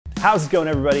How's it going,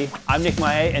 everybody? I'm Nick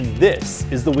Mae, and this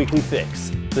is the Weekly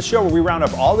Fix, the show where we round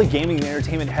up all the gaming and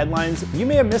entertainment headlines you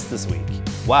may have missed this week.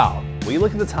 Wow, when you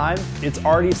look at the time, it's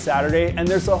already Saturday, and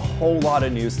there's a whole lot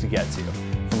of news to get to.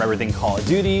 From everything Call of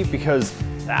Duty, because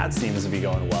that seems to be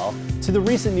going well, to the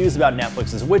recent news about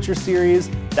Netflix's Witcher series,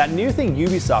 that new thing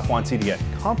Ubisoft wants you to get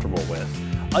comfortable with,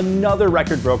 another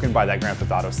record broken by that Grand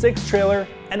Theft Auto 6 trailer,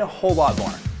 and a whole lot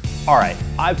more. All right,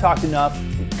 I've talked enough,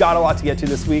 we've got a lot to get to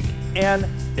this week, and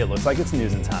it looks like it's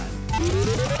news in time.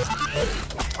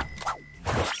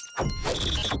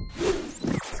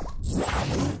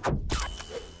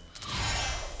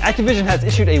 Activision has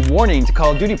issued a warning to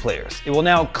Call of Duty players. It will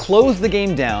now close the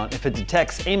game down if it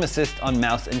detects aim assist on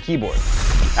mouse and keyboard.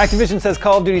 Activision says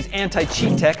Call of Duty's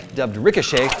anti-cheat tech, dubbed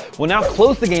Ricochet, will now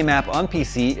close the game app on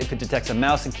PC if it detects a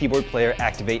mouse and keyboard player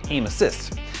activate aim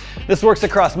assist. This works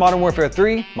across Modern Warfare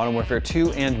 3, Modern Warfare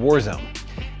 2, and Warzone.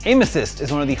 Aim assist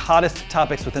is one of the hottest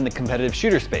topics within the competitive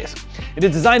shooter space. It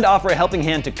is designed to offer a helping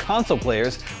hand to console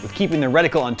players with keeping their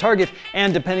reticle on target,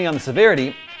 and depending on the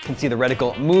severity, can see the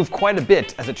reticle move quite a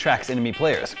bit as it tracks enemy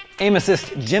players. Aim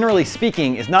assist, generally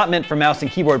speaking, is not meant for mouse and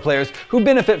keyboard players who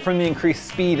benefit from the increased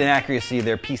speed and accuracy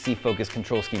their PC-focused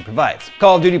control scheme provides.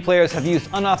 Call of Duty players have used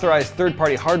unauthorized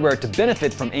third-party hardware to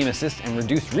benefit from aim assist and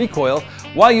reduced recoil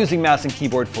while using mouse and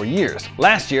keyboard for years.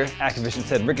 Last year, Activision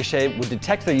said Ricochet would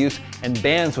detect their use and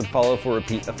bans would follow for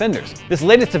repeat offenders. This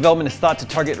latest development is thought to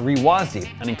target Rewazdi,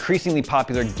 an increasingly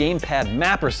popular gamepad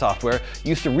mapper software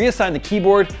used to reassign the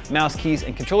keyboard, mouse keys,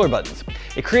 and controller buttons.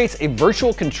 It creates a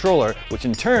virtual controller, which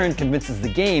in turn convinces the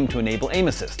game to enable aim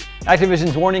assist.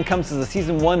 Activision's warning comes as the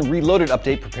Season 1 Reloaded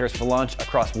update prepares for launch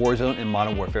across Warzone and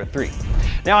Modern Warfare 3.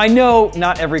 Now, I know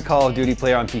not every Call of Duty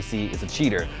player on PC is a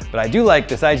cheater, but I do like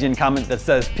this IGN comment that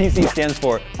says PC stands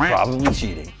for probably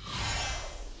cheating.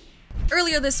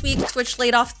 Earlier this week, Twitch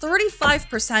laid off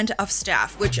 35% of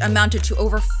staff, which amounted to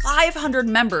over 500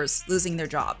 members losing their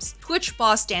jobs. Twitch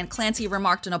boss Dan Clancy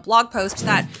remarked in a blog post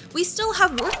that we still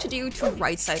have work to do to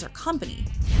right-size our company.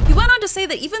 He went on to say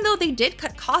that even though they did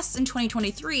cut costs in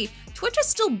 2023, Twitch is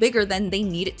still bigger than they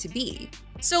need it to be.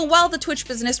 So while the Twitch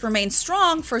business remains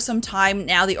strong for some time,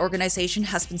 now the organization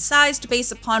has been sized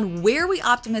based upon where we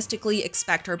optimistically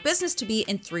expect our business to be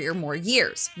in 3 or more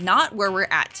years, not where we're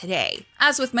at today.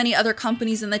 As with many other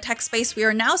companies in the tech space, we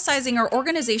are now sizing our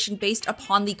organization based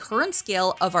upon the current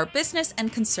scale of our business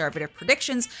and conservative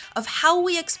predictions of how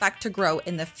we expect to grow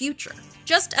in the future.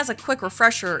 Just as a quick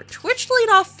refresher, Twitch laid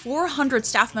off 400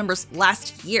 staff members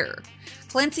last year.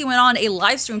 Clancy went on a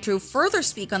live stream to further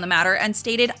speak on the matter and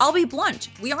stated, "I'll be blunt,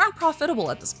 we aren't profitable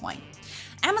at this point."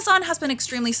 Amazon has been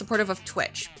extremely supportive of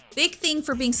Twitch. Big thing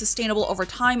for being sustainable over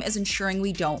time is ensuring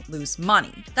we don't lose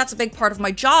money. That's a big part of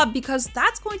my job because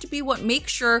that's going to be what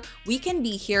makes sure we can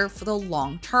be here for the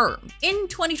long term. In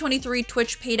 2023,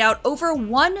 Twitch paid out over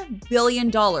 $1 billion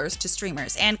to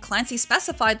streamers, and Clancy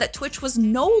specified that Twitch was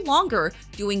no longer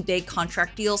doing big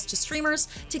contract deals to streamers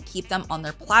to keep them on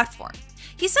their platform.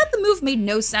 He said the move made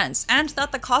no sense and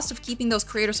that the cost of keeping those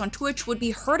creators on Twitch would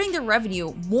be hurting their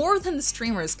revenue more than the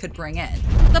streamers could bring in.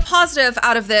 The positive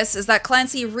out of this is that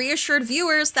Clancy reassured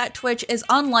viewers that Twitch is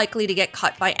unlikely to get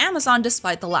cut by Amazon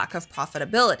despite the lack of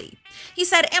profitability. He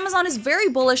said Amazon is very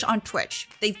bullish on Twitch.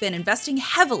 They've been investing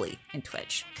heavily in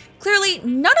Twitch. Clearly,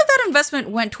 none of that investment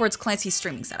went towards Clancy's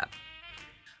streaming setup.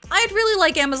 I'd really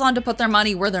like Amazon to put their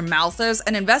money where their mouth is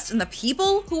and invest in the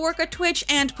people who work at Twitch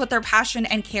and put their passion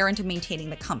and care into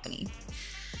maintaining the company.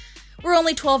 We're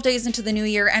only 12 days into the new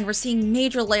year and we're seeing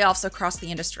major layoffs across the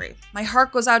industry. My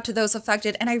heart goes out to those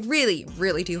affected, and I really,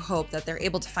 really do hope that they're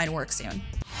able to find work soon.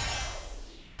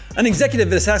 An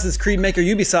executive at Assassin's Creed maker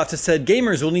Ubisoft has said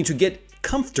gamers will need to get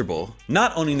comfortable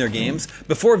not owning their games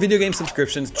before video game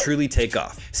subscriptions truly take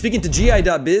off. Speaking to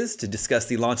GI.biz to discuss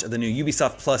the launch of the new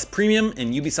Ubisoft Plus Premium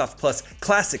and Ubisoft Plus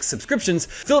Classic subscriptions,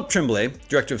 Philip Tremblay,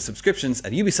 Director of Subscriptions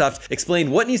at Ubisoft,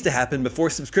 explained what needs to happen before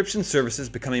subscription services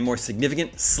become a more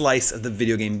significant slice of the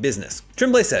video game business.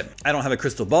 Tremblay said, "I don't have a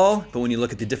crystal ball, but when you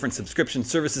look at the different subscription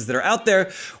services that are out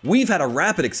there, we've had a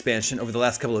rapid expansion over the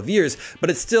last couple of years,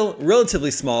 but it's still relatively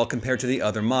small compared to the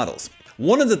other models.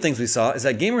 One of the things we saw is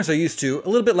that gamers are used to, a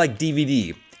little bit like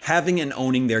DVD, having and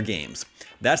owning their games.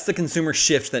 That's the consumer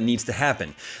shift that needs to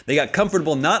happen. They got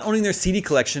comfortable not owning their CD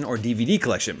collection or DVD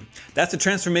collection. That's a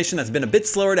transformation that's been a bit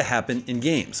slower to happen in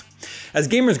games. As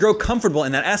gamers grow comfortable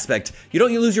in that aspect, you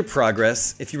don't lose your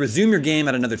progress. If you resume your game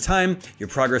at another time, your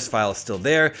progress file is still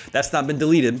there. That's not been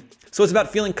deleted. So it's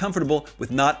about feeling comfortable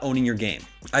with not owning your game.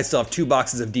 I still have 2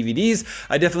 boxes of DVDs.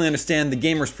 I definitely understand the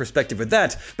gamer's perspective with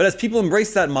that, but as people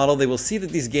embrace that model, they will see that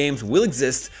these games will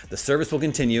exist, the service will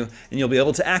continue, and you'll be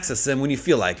able to access them when you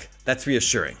feel like. That's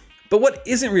reassuring. But what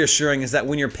isn't reassuring is that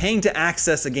when you're paying to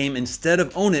access a game instead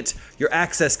of own it, your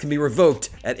access can be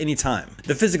revoked at any time.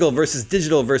 The physical versus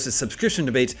digital versus subscription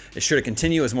debate is sure to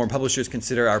continue as more publishers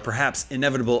consider our perhaps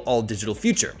inevitable all-digital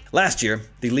future. Last year,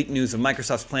 the leaked news of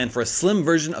Microsoft's plan for a slim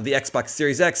version of the Xbox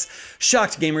Series X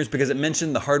shocked gamers because it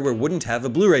mentioned the hardware wouldn't have a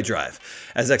Blu-ray drive.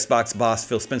 As Xbox boss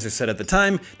Phil Spencer said at the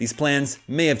time, these plans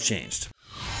may have changed.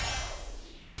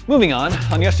 Moving on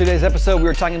yesterday's episode, we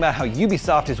were talking about how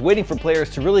Ubisoft is waiting for players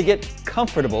to really get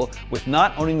comfortable with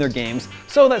not owning their games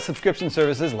so that subscription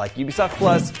services like Ubisoft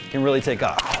Plus can really take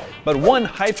off. But one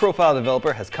high-profile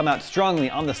developer has come out strongly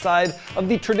on the side of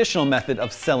the traditional method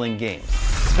of selling games.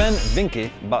 Swen,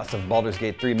 Vincke, boss of Baldur's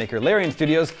Gate 3 maker Larian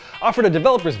Studios, offered a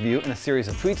developer's view in a series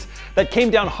of tweets that came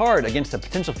down hard against a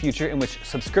potential future in which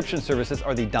subscription services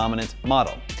are the dominant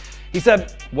model. He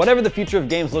said, whatever the future of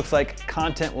games looks like,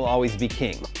 content will always be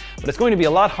king. But it's going to be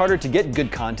a lot harder to get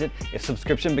good content if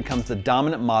subscription becomes the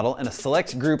dominant model and a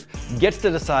select group gets to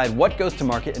decide what goes to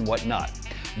market and what not.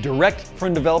 Direct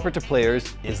from developer to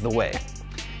players is the way.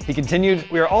 He continued,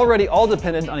 we are already all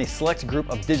dependent on a select group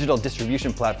of digital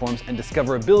distribution platforms and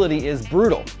discoverability is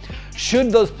brutal.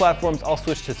 Should those platforms all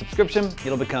switch to subscription,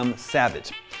 it'll become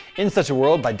savage. In such a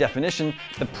world, by definition,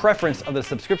 the preference of the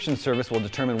subscription service will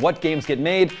determine what games get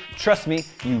made. Trust me,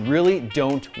 you really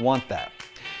don't want that.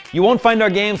 You won't find our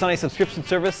games on a subscription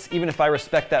service, even if I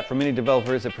respect that for many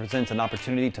developers it presents an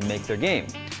opportunity to make their game.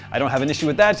 I don't have an issue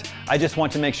with that, I just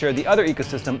want to make sure the other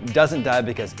ecosystem doesn't die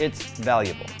because it's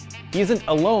valuable. He isn't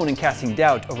alone in casting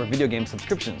doubt over video game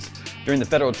subscriptions. During the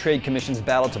Federal Trade Commission's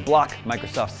battle to block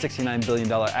Microsoft's $69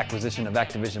 billion acquisition of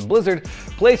Activision Blizzard,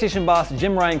 PlayStation boss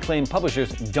Jim Ryan claimed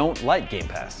publishers don't like Game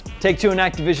Pass. Take-Two and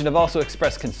Activision have also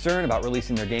expressed concern about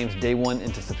releasing their games day one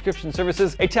into subscription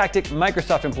services, a tactic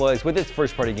Microsoft employs with its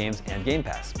first-party games and Game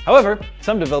Pass. However,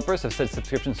 some developers have said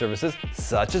subscription services,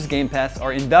 such as Game Pass,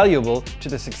 are invaluable to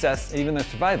their success and even their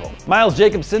survival. Miles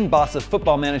Jacobson, boss of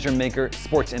football manager maker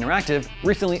Sports Interactive,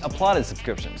 recently applauded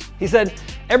subscriptions. He said,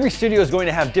 every studio is going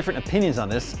to have different opinions on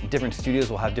this. Different studios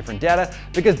will have different data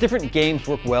because different games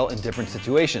work well in different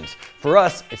situations. For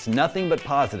us, it's nothing but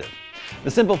positive.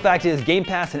 The simple fact is Game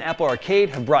Pass and Apple Arcade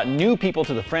have brought new people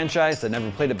to the franchise that never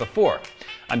played it before.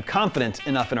 I'm confident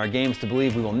enough in our games to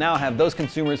believe we will now have those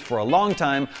consumers for a long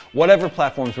time, whatever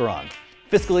platforms we're on.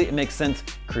 Fiscally, it makes sense.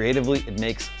 Creatively, it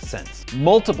makes sense.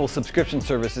 Multiple subscription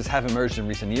services have emerged in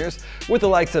recent years, with the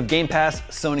likes of Game Pass,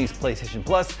 Sony's PlayStation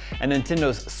Plus, and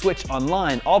Nintendo's Switch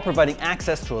Online all providing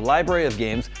access to a library of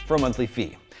games for a monthly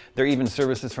fee. There are even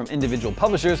services from individual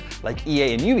publishers like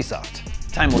EA and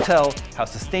Ubisoft. Time will tell how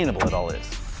sustainable it all is.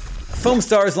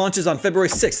 Foamstars launches on February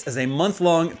 6th as a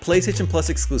month-long PlayStation Plus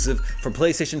exclusive for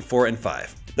PlayStation 4 and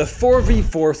 5. The 4v4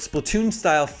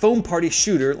 Splatoon-style foam party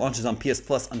shooter launches on PS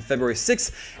Plus on February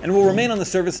 6th and will remain on the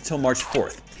service until March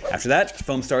 4th. After that,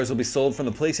 Foamstars will be sold from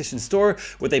the PlayStation Store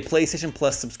with a PlayStation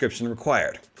Plus subscription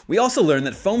required. We also learned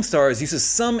that Foamstars uses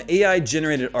some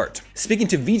AI-generated art. Speaking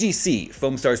to VGC,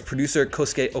 Foamstars producer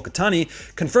Kosuke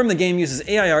Okatani confirmed the game uses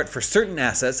AI art for certain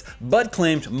assets, but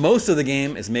claimed most of the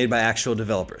game is made by actual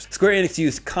developers. Square Enix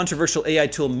used controversial AI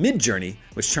tool Midjourney,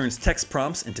 which turns text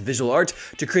prompts into visual art,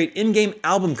 to create in-game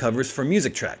album covers for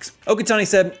music tracks. Okatani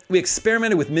said, "We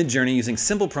experimented with Midjourney using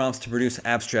simple prompts to produce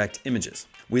abstract images.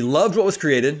 We loved what was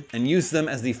created and used them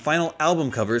as the final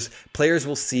album covers players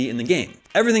will see in the game.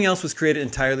 Everything else was created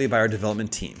entirely by our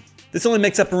development team." This only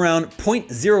makes up around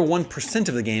 0.01%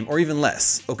 of the game, or even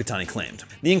less, Okatani claimed.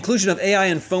 The inclusion of AI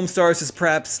in Foamstars is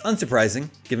perhaps unsurprising,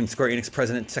 given Square Enix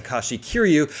president Takashi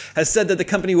Kiryu has said that the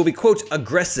company will be, quote,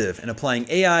 aggressive in applying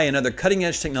AI and other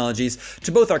cutting-edge technologies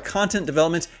to both our content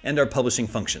development and our publishing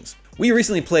functions. We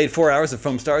recently played 4 hours of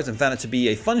Foamstars and found it to be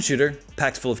a fun shooter,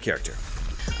 packed full of character.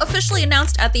 Officially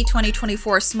announced at the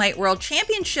 2024 Smite World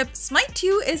Championship, Smite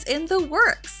 2 is in the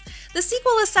works. The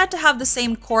sequel is set to have the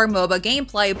same core MOBA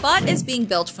gameplay, but is being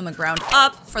built from the ground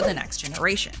up for the next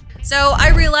generation. So I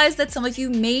realize that some of you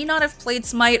may not have played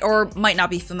Smite or might not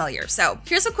be familiar, so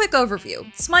here's a quick overview.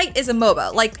 Smite is a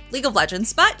MOBA, like League of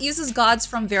Legends, but uses gods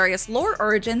from various lore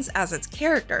origins as its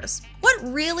characters. What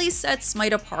really sets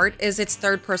Smite apart is its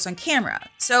third-person camera.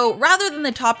 So rather than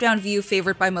the top-down view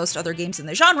favored by most other games in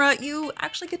the genre, you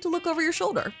actually get to look over your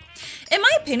shoulder. In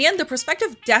my opinion, the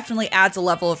perspective definitely adds a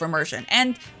level of immersion,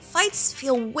 and fights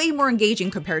feel way more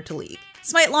engaging compared to League.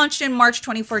 Smite launched in March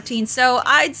 2014, so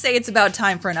I'd say it's about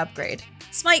time for an upgrade.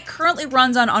 Smite currently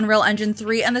runs on Unreal Engine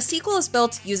 3, and the sequel is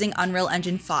built using Unreal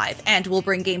Engine 5, and will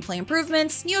bring gameplay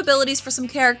improvements, new abilities for some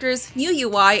characters, new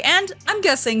UI, and, I'm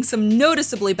guessing, some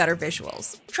noticeably better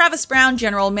visuals. Travis Brown,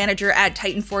 general manager at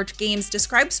Titanforge Games,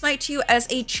 described Smite 2 as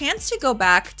a chance to go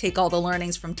back, take all the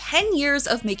learnings from 10 years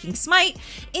of making Smite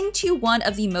into one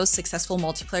of the most successful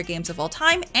multiplayer games of all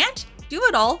time, and do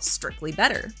it all strictly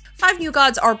better. 5 new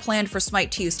gods are planned for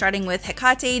Smite 2, starting with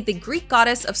Hecate, the Greek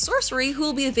goddess of sorcery, who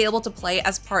will be available to play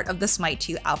as part of the Smite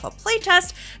 2 alpha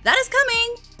playtest that is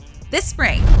coming this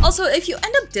spring. Also, if you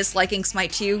end up disliking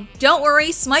Smite 2, don't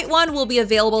worry, Smite 1 will be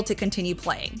available to continue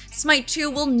playing. Smite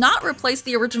 2 will not replace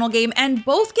the original game, and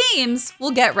both games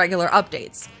will get regular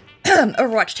updates.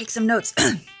 Overwatch, take some notes.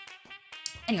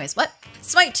 Anyways, what?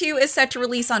 Smite 2 is set to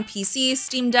release on PC,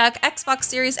 Steam Deck, Xbox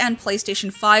Series, and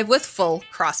PlayStation 5 with full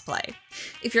crossplay.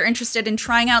 If you're interested in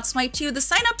trying out Smite 2, the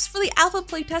signups for the alpha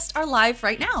playtest are live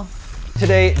right now.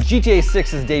 Today, GTA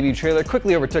 6's debut trailer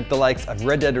quickly overtook the likes of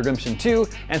Red Dead Redemption 2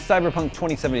 and Cyberpunk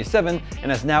 2077,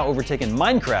 and has now overtaken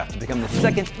Minecraft to become the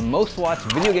second most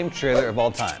watched video game trailer of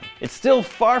all time. It's still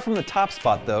far from the top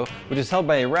spot though, which is held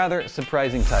by a rather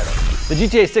surprising title. The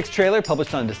GTA 6 trailer,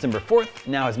 published on December 4th,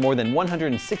 now has more than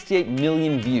 168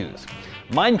 million views.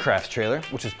 Minecraft's trailer,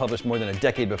 which was published more than a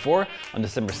decade before, on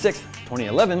December 6th,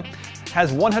 2011,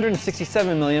 has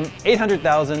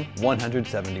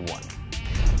 167,800,171.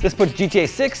 This puts GTA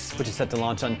 6, which is set to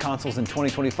launch on consoles in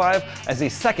 2025, as the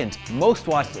second most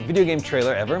watched video game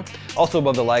trailer ever, also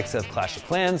above the likes of Clash of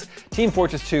Clans, Team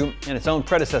Fortress 2, and its own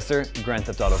predecessor, Grand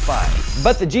Theft Auto 5.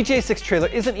 But the GTA 6 trailer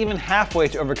isn't even halfway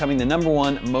to overcoming the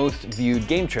 #1 most viewed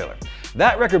game trailer.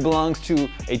 That record belongs to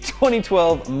a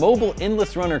 2012 mobile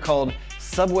endless runner called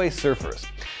Subway Surfers.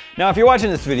 Now, if you're watching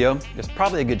this video, there's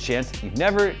probably a good chance you've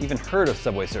never even heard of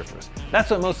Subway Surfers. That's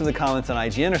what most of the comments on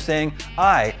IGN are saying.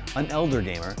 I, an elder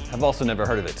gamer, have also never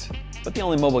heard of it. But the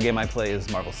only mobile game I play is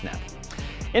Marvel Snap.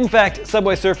 In fact,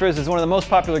 Subway Surfers is one of the most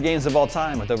popular games of all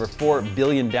time, with over 4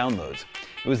 billion downloads.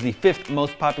 It was the 5th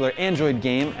most popular Android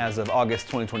game as of August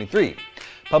 2023.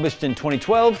 Published in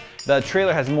 2012, the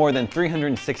trailer has more than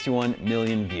 361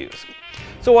 million views.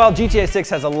 So while GTA 6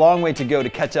 has a long way to go to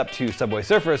catch up to Subway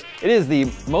Surfers, it is the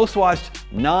most watched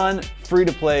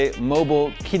non-free-to-play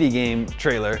mobile kiddie game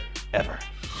trailer ever.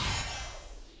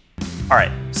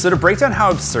 Alright, so to break down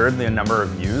how absurd the number of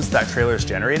views that trailer has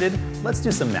generated, let's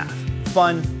do some math.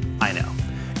 Fun, I know.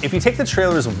 If you take the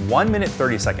trailer's 1 minute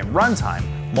 30-second runtime,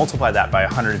 multiply that by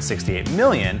 168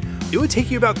 million, it would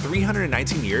take you about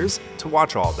 319 years to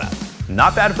watch all of that.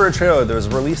 Not bad for a trailer that was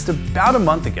released about a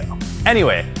month ago.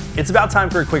 Anyway, it's about time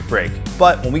for a quick break,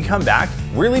 but when we come back,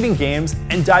 we're leaving games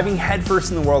and diving headfirst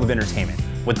in the world of entertainment,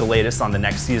 with the latest on the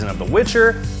next season of The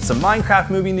Witcher, some Minecraft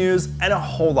movie news, and a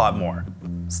whole lot more.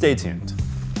 Stay tuned.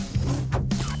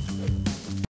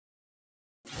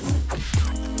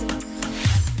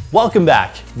 Welcome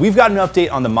back. We've got an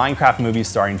update on the Minecraft movie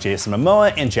starring Jason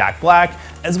Momoa and Jack Black,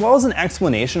 as well as an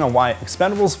explanation on why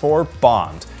Expendables 4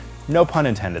 bombed. No pun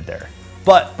intended there.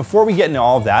 But before we get into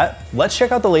all of that, let's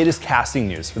check out the latest casting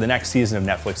news for the next season of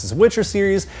Netflix's Witcher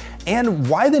series, and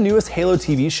why the newest Halo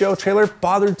TV show trailer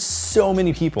bothered so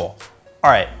many people.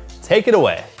 Alright, take it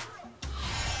away.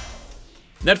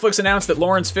 Netflix announced that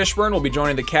Lawrence Fishburne will be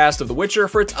joining the cast of The Witcher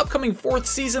for its upcoming 4th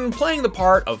season, playing the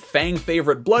part of Fang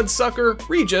favorite bloodsucker,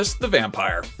 Regis the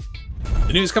Vampire.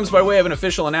 The news comes by way of an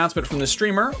official announcement from the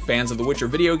streamer. Fans of the Witcher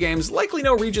video games likely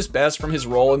know Regis best from his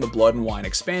role in the Blood and Wine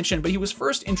expansion, but he was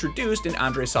first introduced in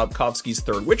Andrzej Sapkowski's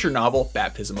 3rd Witcher novel,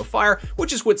 Baptism of Fire,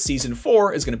 which is what Season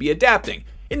 4 is going to be adapting.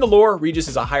 In the lore, Regis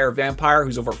is a higher vampire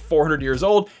who's over 400 years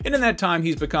old, and in that time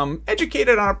he's become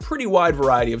educated on a pretty wide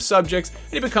variety of subjects,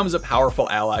 and he becomes a powerful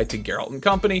ally to Geralt and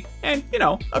company, and, you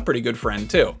know, a pretty good friend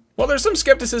too. While there's some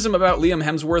skepticism about Liam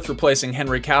Hemsworth replacing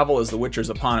Henry Cavill as The Witcher's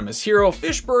eponymous hero,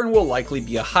 Fishburne will likely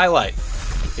be a highlight.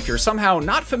 If you're somehow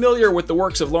not familiar with the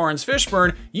works of Lawrence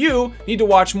Fishburne, you need to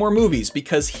watch more movies,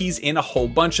 because he's in a whole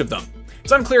bunch of them.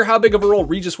 It's unclear how big of a role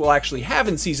Regis will actually have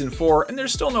in Season 4, and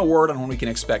there's still no word on when we can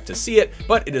expect to see it,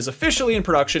 but it is officially in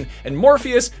production, and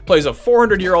Morpheus plays a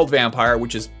 400-year-old vampire,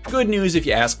 which is good news if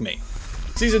you ask me.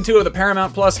 Season 2 of the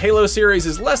Paramount Plus Halo series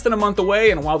is less than a month away,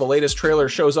 and while the latest trailer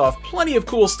shows off plenty of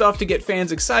cool stuff to get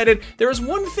fans excited, there is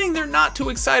one thing they're not too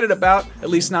excited about, at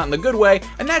least not in the good way,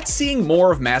 and that's seeing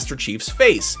more of Master Chief's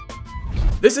face.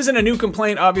 This isn't a new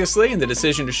complaint, obviously, and the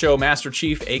decision to show Master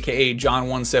Chief, aka John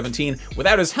 117,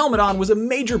 without his helmet on was a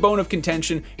major bone of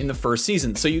contention in the first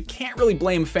season, so you can't really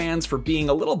blame fans for being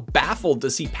a little baffled to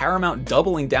see Paramount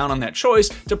doubling down on that choice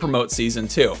to promote Season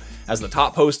 2. As the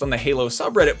top post on the Halo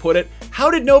subreddit put it,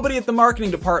 how did nobody at the marketing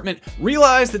department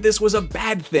realize that this was a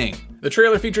bad thing? The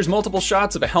trailer features multiple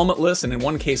shots of a helmetless and in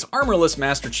one case armorless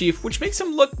Master Chief, which makes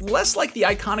him look less like the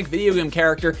iconic video game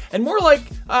character and more like,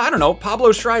 I don't know,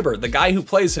 Pablo Schreiber, the guy who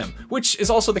plays him, which is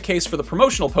also the case for the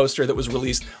promotional poster that was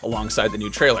released alongside the new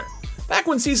trailer. Back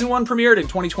when Season 1 premiered in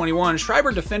 2021,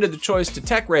 Schreiber defended the choice to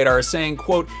Tech Radar, saying,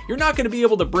 quote, "You're not going to be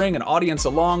able to bring an audience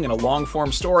along in a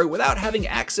long-form story without having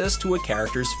access to a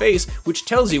character's face, which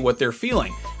tells you what they're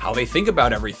feeling, how they think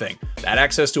about everything. That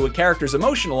access to a character's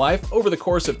emotional life over the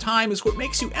course of time is what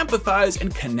makes you empathize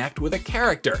and connect with a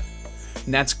character."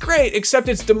 And that's great, except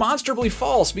it's demonstrably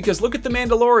false, because look at The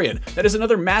Mandalorian. That is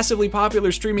another massively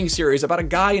popular streaming series about a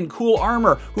guy in cool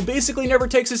armor who basically never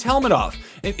takes his helmet off,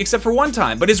 except for one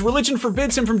time, but his religion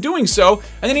forbids him from doing so,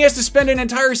 and then he has to spend an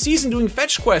entire season doing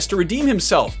fetch quests to redeem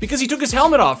himself, because he took his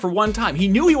helmet off for one time. He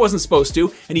knew he wasn't supposed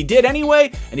to, and he did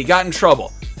anyway, and he got in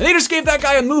trouble. And they just gave that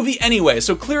guy a movie anyway,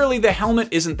 so clearly the helmet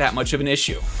isn't that much of an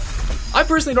issue. I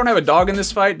personally don't have a dog in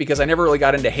this fight because I never really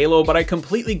got into Halo, but I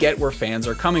completely get where fans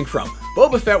are coming from.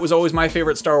 Boba Fett was always my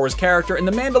favorite Star Wars character, and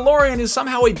The Mandalorian is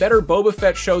somehow a better Boba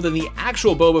Fett show than the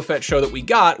actual Boba Fett show that we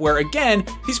got, where again,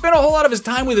 he spent a whole lot of his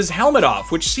time with his helmet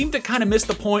off, which seemed to kind of miss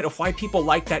the point of why people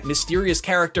like that mysterious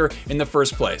character in the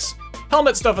first place.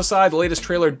 Helmet stuff aside, the latest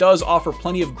trailer does offer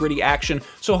plenty of gritty action,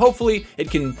 so hopefully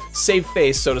it can save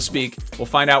face, so to speak. We'll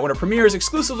find out when it premieres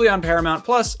exclusively on Paramount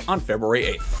Plus on February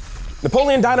 8th.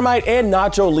 Napoleon Dynamite and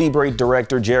Nacho Libre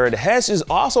director Jared Hess is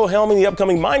also helming the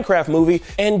upcoming Minecraft movie,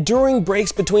 and during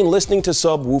breaks between listening to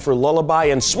Subwoofer Lullaby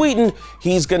and Sweden,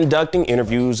 he's conducting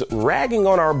interviews ragging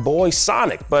on our boy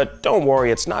Sonic. But don't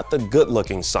worry, it's not the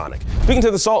good-looking Sonic. Speaking to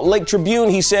the Salt Lake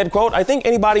Tribune, he said, quote, "I think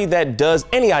anybody that does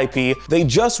any IP, they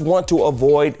just want to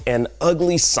avoid an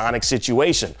ugly Sonic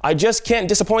situation. I just can't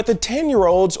disappoint the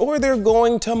 10-year-olds or they're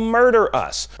going to murder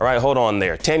us." All right, hold on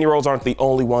there. 10-year-olds aren't the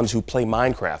only ones who play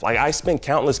Minecraft. Like, I spend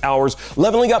countless hours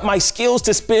leveling up my skills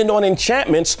to spend on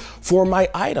enchantments for my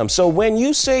items. So when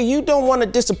you say you don't want to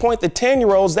disappoint the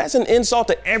 10-year-olds, that's an insult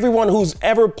to everyone who's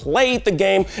ever played the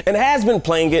game and has been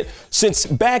playing it since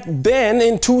back then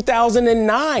in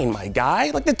 2009, my guy.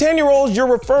 Like, the 10-year-olds you're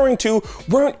referring to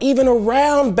weren't even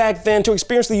around back then to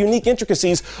experience the unique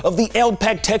intricacies of the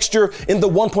LPAC texture in the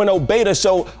 1.0 beta.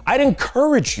 So I'd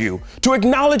encourage you to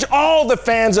acknowledge all the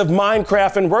fans of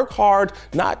Minecraft and work hard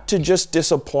not to just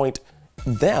disappoint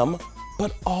them,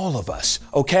 but all of us,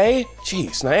 okay?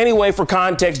 Jeez. Now anyway, for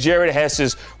context, Jared Hess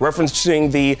is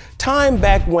referencing the time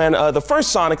back when the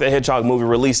first Sonic the Hedgehog movie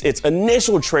released its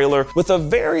initial trailer with a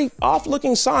very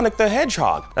off-looking Sonic the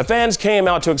Hedgehog. Now, fans came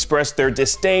out to express their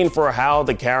disdain for how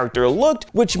the character looked,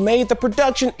 which made the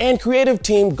production and creative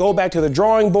team go back to the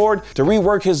drawing board to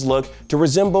rework his look to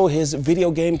resemble his video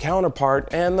game counterpart,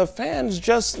 and the fans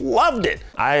just loved it.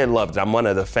 I loved it. I'm one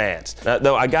of the fans.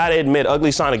 Though I gotta admit,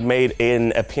 Ugly Sonic made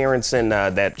an appearance in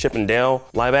that Chip and Dale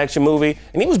live-action movie,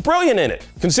 and he was brilliant in it.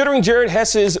 Considering Jared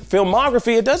Hess's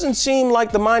filmography, it doesn't seem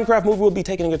like the Minecraft movie will be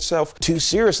taking itself too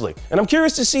seriously. And I'm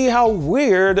curious to see how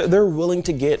weird they're willing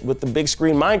to get with the big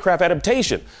screen Minecraft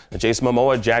adaptation. Now, Jason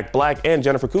Momoa, Jack Black, and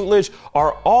Jennifer Coolidge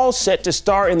are all set to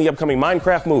star in the upcoming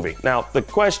Minecraft movie. Now, the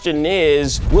question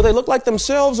is, will they look like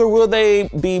themselves, or will they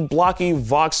be blocky,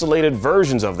 voxelated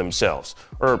versions of themselves?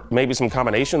 Or maybe some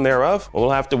combination thereof?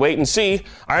 We'll have to wait and see.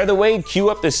 Either way, cue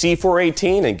up the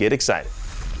C418 and get excited.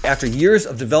 After years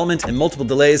of development and multiple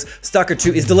delays, Stalker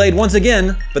 2 is delayed once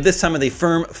again, but this time with a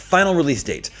firm final release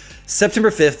date, September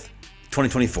 5th,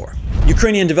 2024.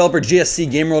 Ukrainian developer GSC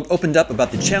Game World opened up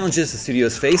about the challenges the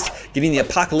studios faced getting the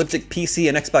apocalyptic PC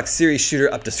and Xbox Series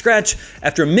shooter up to scratch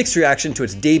after a mixed reaction to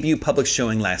its debut public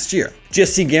showing last year.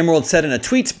 GSC Game World said in a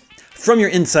tweet, "From your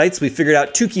insights, we figured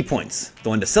out 2 key points, the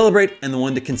one to celebrate and the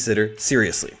one to consider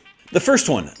seriously. The first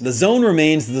one, the zone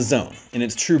remains the zone, in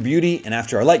its true beauty and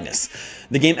after our likeness.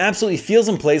 The game absolutely feels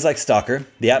and plays like Stalker.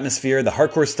 The atmosphere, the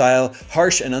hardcore style,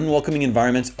 harsh and unwelcoming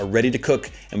environments are ready to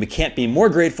cook, and we can't be more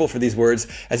grateful for these words,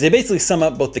 as they basically sum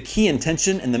up both the key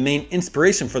intention and the main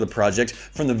inspiration for the project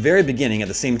from the very beginning at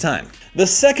the same time. The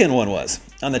second one was,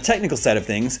 on the technical side of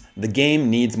things, the game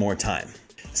needs more time.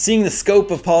 Seeing the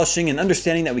scope of polishing and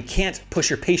understanding that we can't push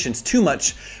your patience too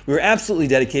much, we were absolutely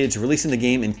dedicated to releasing the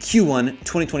game in Q1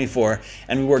 2024,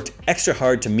 and we worked extra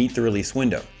hard to meet the release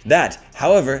window. That,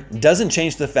 however, doesn't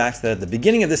change the fact that at the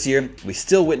beginning of this year, we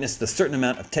still witnessed a certain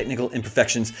amount of technical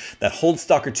imperfections that hold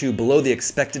Stalker 2 below the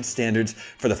expected standards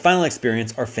for the final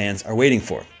experience our fans are waiting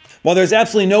for. While there's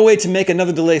absolutely no way to make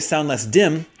another delay sound less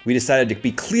dim, We decided to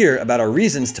be clear about our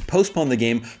reasons to postpone the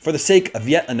game for the sake of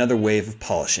yet another wave of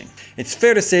polishing. It's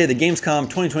fair to say the Gamescom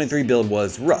 2023 build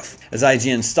was rough. As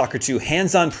IGN's Stalker 2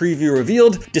 hands-on preview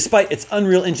revealed, despite its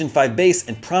Unreal Engine 5 base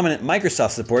and prominent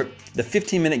Microsoft support, the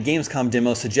 15-minute Gamescom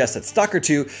demo suggests that Stalker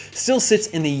 2 still sits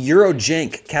in the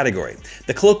Eurojank category,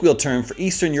 the colloquial term for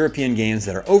Eastern European games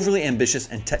that are overly ambitious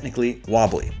and technically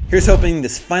wobbly. Here's hoping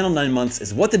this final 9 months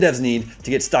is what the devs need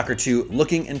to get Stalker 2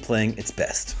 looking and playing its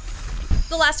best.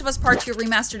 The Last of Us Part 2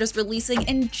 Remastered is releasing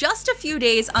in just a few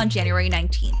days on January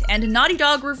 19th, and Naughty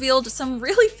Dog revealed some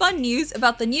really fun news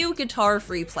about the new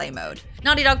guitar-free play mode.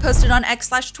 Naughty Dog posted on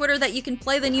X/Twitter that you can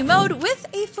play the new mode with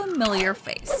a familiar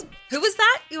face. Who is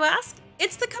that, you ask?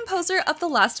 It's the composer of the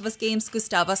Last of Us games,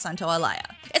 Gustavo Santaolalla.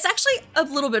 It's actually a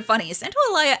little bit funny.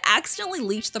 Santaolalla accidentally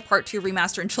leaked the Part 2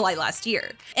 remaster in July last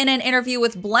year. In an interview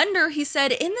with Blender, he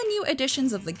said, "In the new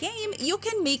editions of the game, you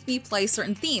can make me play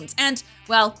certain themes, and,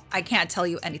 well, I can't tell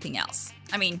you anything else."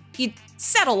 I mean, he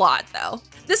said a lot, though.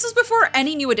 This was before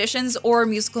any new additions or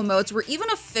musical modes were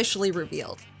even officially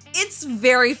revealed. It's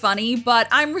very funny, but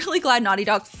I'm really glad Naughty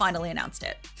Dog finally announced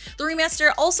it. The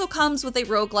remaster also comes with a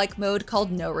roguelike mode called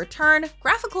No Return,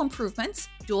 graphical improvements,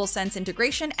 DualSense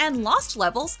integration, and lost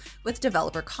levels with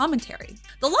developer commentary.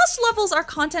 The lost levels are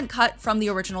content cut from the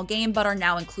original game but are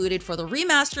now included for the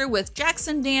remaster with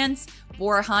Jackson Dance,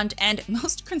 Boar Hunt, and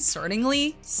most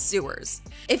concerningly, sewers.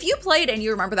 If you played and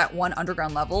you remember that one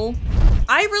underground level,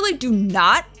 I really do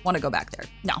not want to go back there.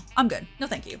 No, I'm good. No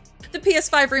thank you. The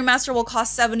PS5 remaster will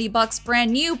cost $70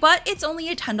 brand new, but it's only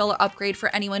a $10 upgrade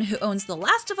for anyone who owns The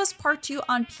Last of Us Part 2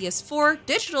 on PS4,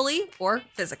 digitally or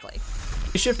physically.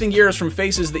 Shifting gears from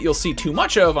faces that you'll see too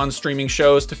much of on streaming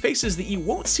shows to faces that you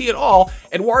won't see at all,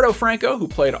 Eduardo Franco, who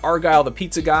played Argyle the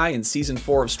Pizza Guy in Season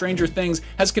 4 of Stranger Things,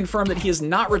 has confirmed that he is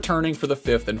not returning for the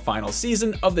 5th and final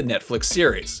season of the Netflix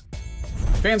series.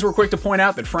 Fans were quick to point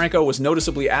out that Franco was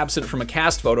noticeably absent from a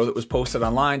cast photo that was posted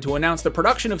online to announce the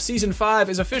production of Season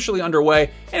 5 is officially underway,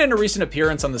 and in a recent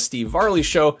appearance on the Steve Varley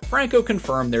Show, Franco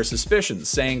confirmed their suspicions,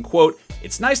 saying, quote,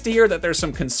 "It's nice to hear that there's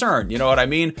some concern, you know what I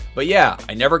mean? But yeah,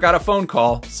 I never got a phone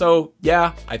call, so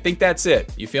yeah, I think that's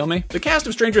it. You feel me?" The cast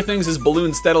of Stranger Things has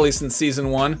ballooned steadily since Season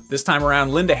 1. This time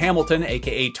around, Linda Hamilton,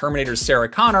 aka Terminator's Sarah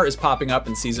Connor, is popping up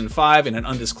in Season 5 in an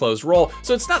undisclosed role,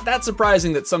 so it's not that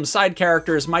surprising that some side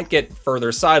characters might get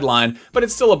further sidelined, but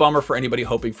it's still a bummer for anybody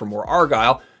hoping for more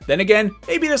Argyle. Then again,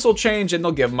 maybe this will change and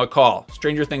they'll give him a call.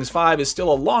 Stranger Things 5 is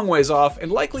still a long ways off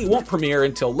and likely won't premiere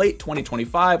until late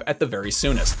 2025 at the very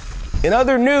soonest. In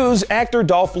other news, actor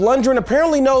Dolph Lundgren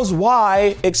apparently knows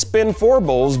why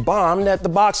Expendables bombed at the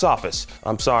box office.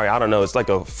 I'm sorry, I don't know, it's like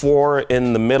a 4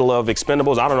 in the middle of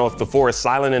Expendables. I don't know if the 4 is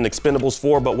silent in Expendables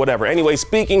 4, but whatever. Anyway,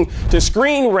 speaking to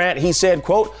Screen Rant, he said,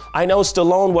 quote, "I know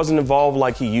Stallone wasn't involved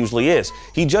like he usually is.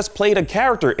 He just played a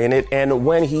character in it, and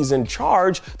when he's in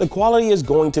charge, the quality is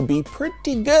going to be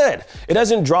pretty good. It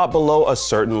doesn't drop below a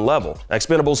certain level."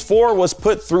 Expendables 4 was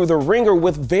put through the ringer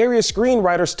with various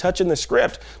screenwriters touching the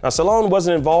script. Now, Stallone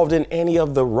wasn't involved in any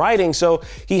of the writing, so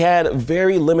he had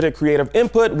very limited creative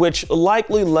input, which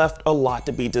likely left a lot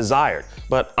to be desired.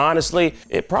 But honestly,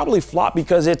 it probably flopped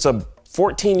because it's a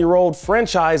 14-year-old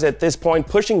franchise at this point,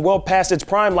 pushing well past its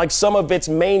prime like some of its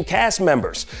main cast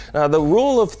members. Now, the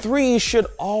rule of 3 should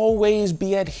always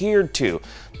be adhered to.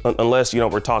 Unless,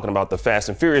 we're talking about the Fast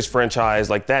and Furious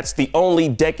franchise, like that's the only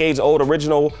decades-old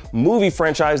original movie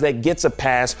franchise that gets a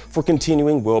pass for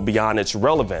continuing well beyond its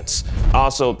relevance.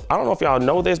 Also, I don't know if y'all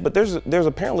know this, but there's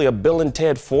apparently a Bill and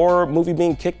Ted 4 movie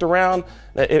being kicked around.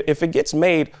 If it gets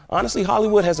made, honestly,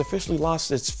 Hollywood has officially lost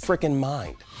its freaking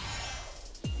mind.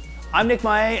 I'm Nick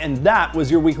Mae, and that was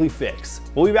your Weekly Fix.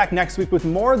 We'll be back next week with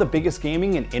more of the biggest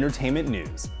gaming and entertainment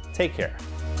news. Take care.